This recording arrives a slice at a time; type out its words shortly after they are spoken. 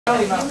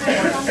Hi,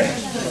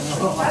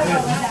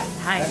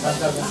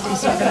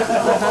 Stacey.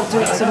 We're about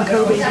to eat some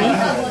Kobe beef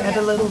at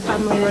a little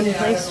family-run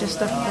place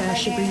just up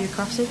Shibuya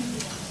crossing.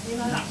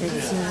 It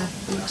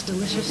looks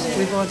delicious.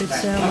 We've ordered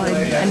sirloin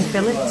and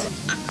fillet.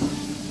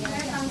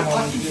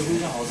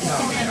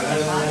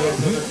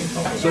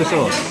 Soy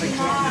sauce,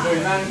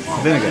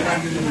 vinegar,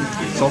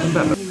 salt and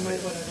pepper.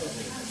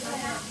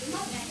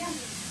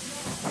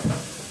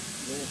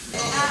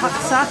 Hot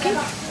sake,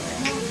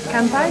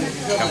 kanpai.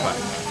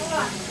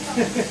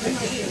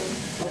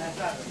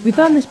 We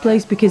found this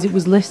place because it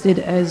was listed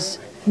as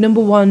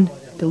 #1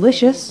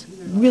 delicious,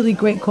 really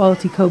great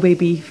quality Kobe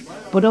beef,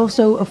 but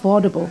also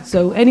affordable.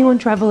 So anyone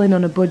travelling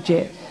on a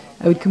budget,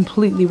 I would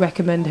completely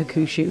recommend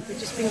Hakushu. We've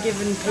just been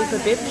given paper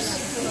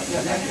bibs.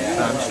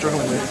 I'm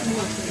struggling with.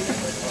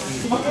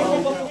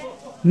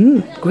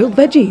 Grilled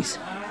veggies.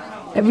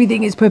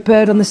 Everything is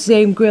prepared on the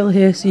same grill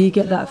here, so you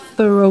get that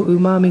thorough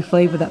umami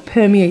flavour that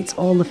permeates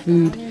all the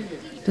food.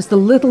 Just a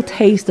little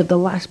taste of the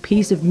last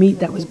piece of meat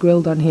that was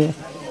grilled on here.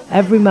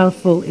 Every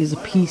mouthful is a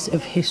piece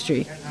of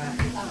history.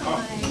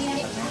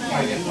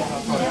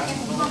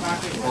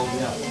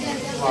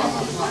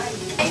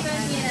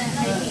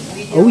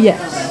 Oh yes.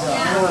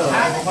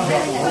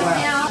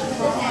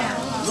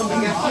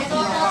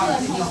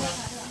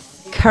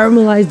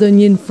 Caramelized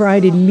onion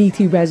fried in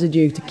meaty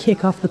residue to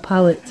kick off the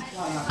palate.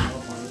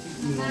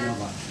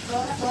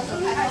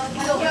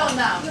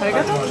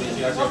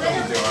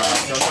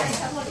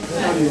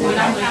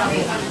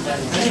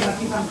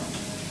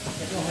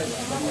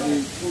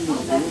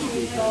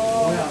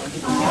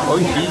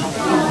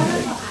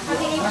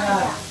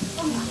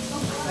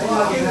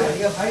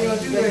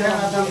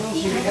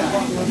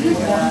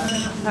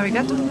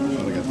 Arigato.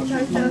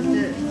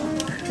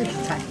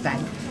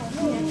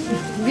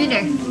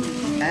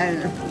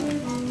 Vinegar.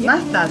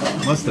 Mustard.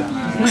 Mustard.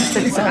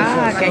 Mustard.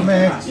 Ah, okay.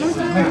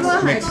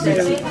 Mix.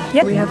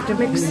 Yep, we have to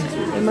mix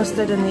the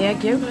mustard and the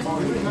egg yolk.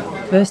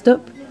 First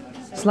up,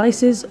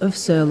 slices of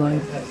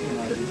sirloin.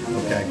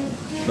 Okay.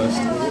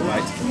 First,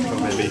 right. So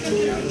maybe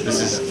this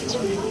is, it's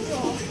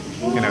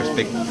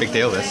big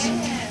deal. This.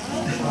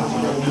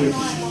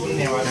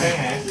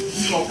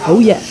 Oh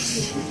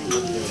yes.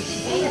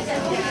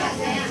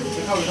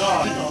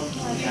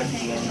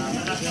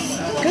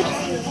 Good.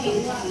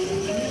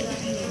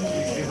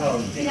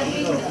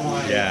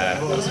 Yeah,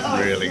 that's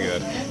really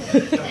good.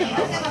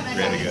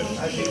 Really good.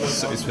 It's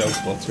so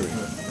splattery.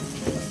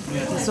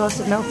 The sauce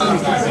of melted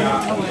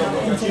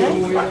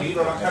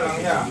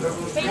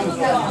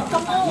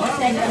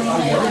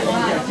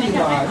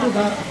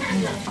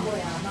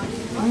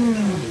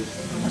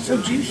That's so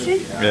juicy.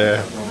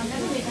 Yeah.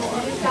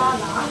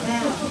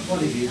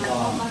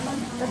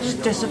 That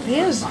just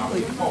disappears.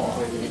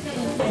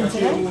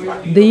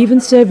 They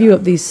even serve you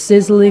up these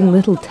sizzling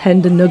little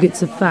tender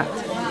nuggets of fat.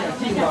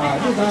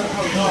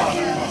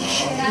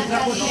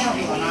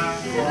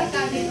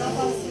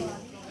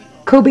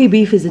 Kobe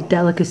beef is a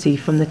delicacy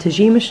from the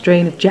Tajima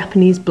strain of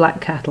Japanese black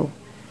cattle.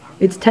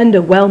 Its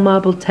tender,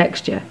 well-marbled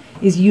texture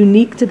is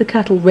unique to the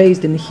cattle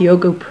raised in the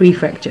Hyogo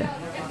prefecture.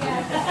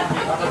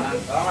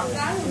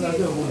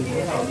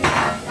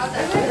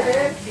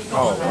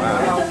 Oh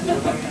wow.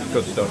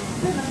 Good stuff.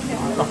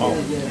 Oh.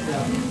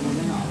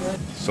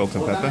 Salt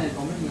and pepper.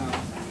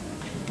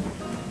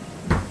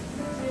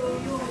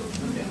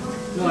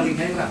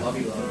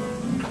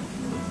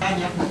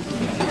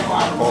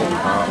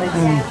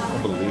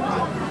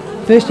 Unbelievable.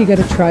 First you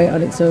gotta try it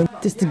on its own,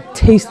 just to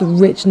taste the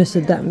richness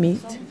of that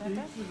meat.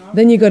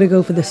 Then you gotta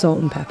go for the salt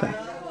and pepper.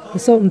 The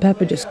salt and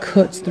pepper just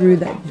cuts through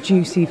that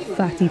juicy,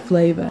 fatty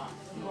flavour.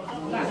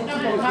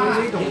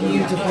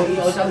 Beautiful,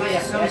 so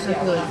good,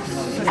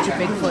 such a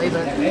big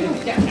flavour.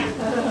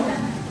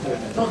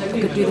 I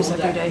could do this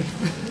every day.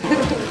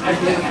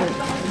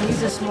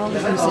 These are smaller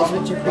pieces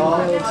which have been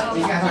grilled.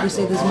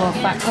 Obviously there's more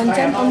fat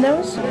content on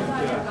those.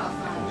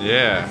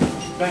 Yeah.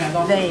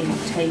 They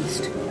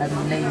taste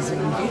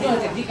amazing.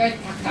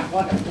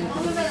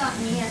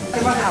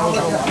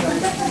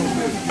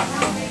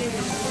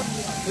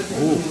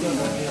 Ooh.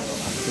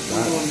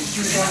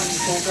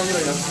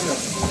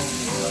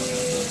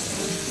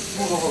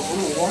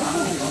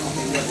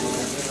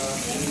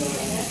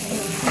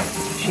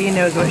 She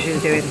knows what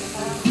she's doing.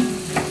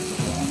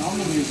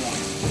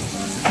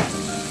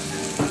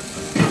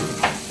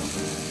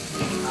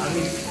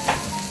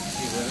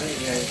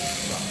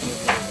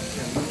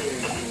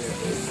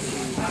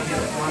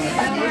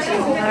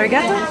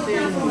 Arigato.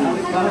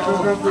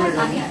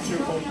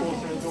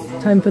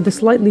 Time for the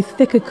slightly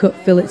thicker cut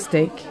fillet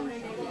steak.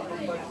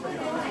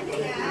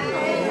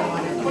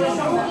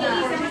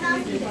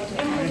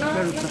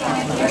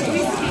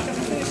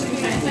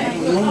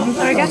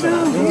 Arigato.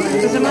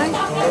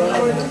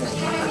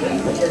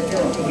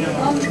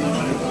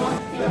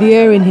 The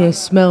air in here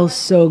smells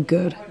so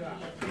good.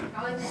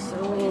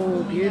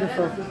 So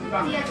beautiful.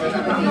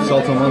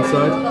 Salt on one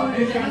side.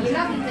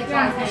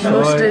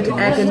 Mustard,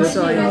 egg and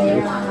soy.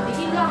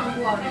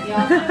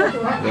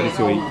 Ready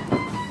to eat.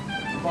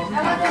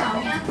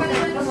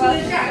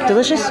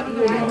 Delicious?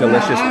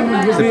 Delicious.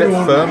 It's a bit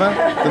firmer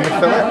than the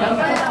fillet.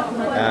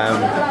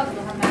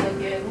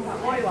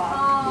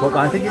 But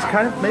I think it's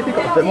kind of maybe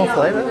got a bit more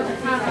flavour.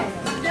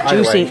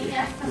 Juicy.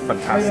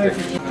 Fantastic.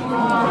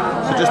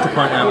 So just to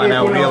point out, I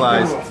now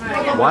realise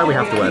why we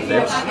have to wear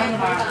bibs.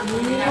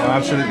 I'm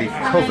absolutely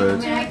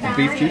covered in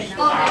beef juice.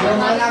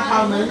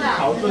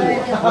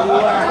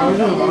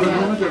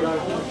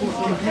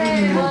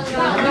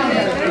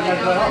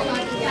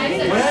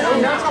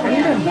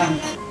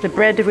 The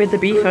bread with the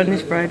beef on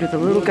is fried with a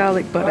little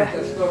garlic butter.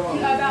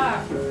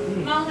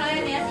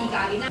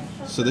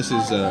 So this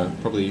is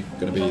probably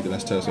going to be the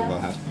best toast I've ever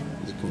had.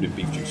 It's covered in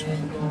beef juice.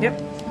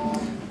 Yep.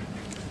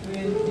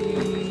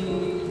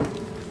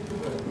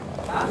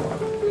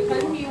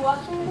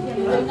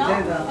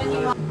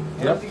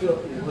 Yep.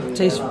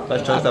 Tastes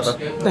Best toast ever.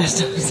 best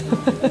toast.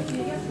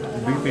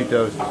 Beefy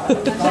toast.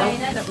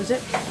 That was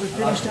it. We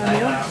finished our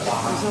meal. That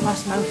was the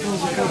last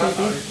mouthfuls of Kobe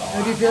beef.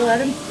 How do you feel,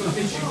 Adam?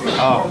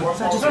 Oh,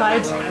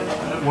 Satisfied?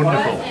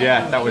 wonderful.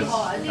 Yeah, that was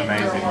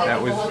amazing.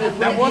 That was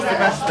the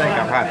best steak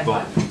I've had,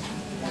 but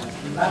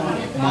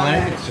more than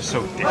anything, it's just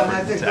so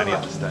different to any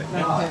other steak.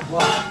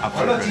 I've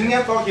got it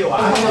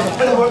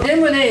really.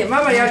 全部ね、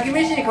ママ焼き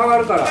飯に変わ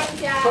るから、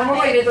そのま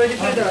ま入れといて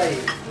くれたらいい。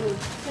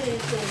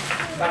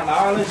だか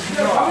ら、食べ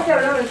た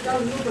らダメです。ず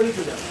っといい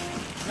じゃん。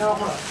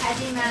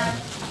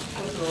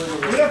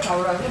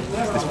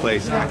This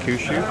place,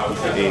 Hakushu,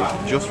 is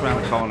just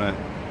around the corner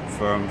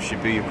from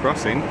Shibuya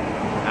Crossing,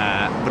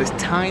 but it's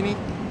tiny.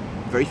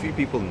 Very few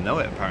people know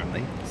it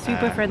apparently.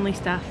 Super friendly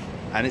staff.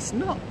 And it's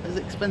not as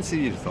expensive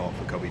as you'd thought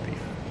for Kobe beef.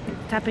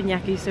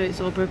 Teppanyaki, so it's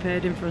all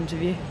prepared in front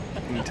of you.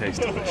 And it tastes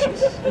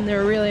delicious. And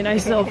they're a really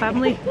nice little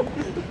family.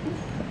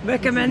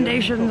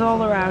 Recommendations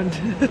all around.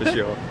 For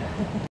sure.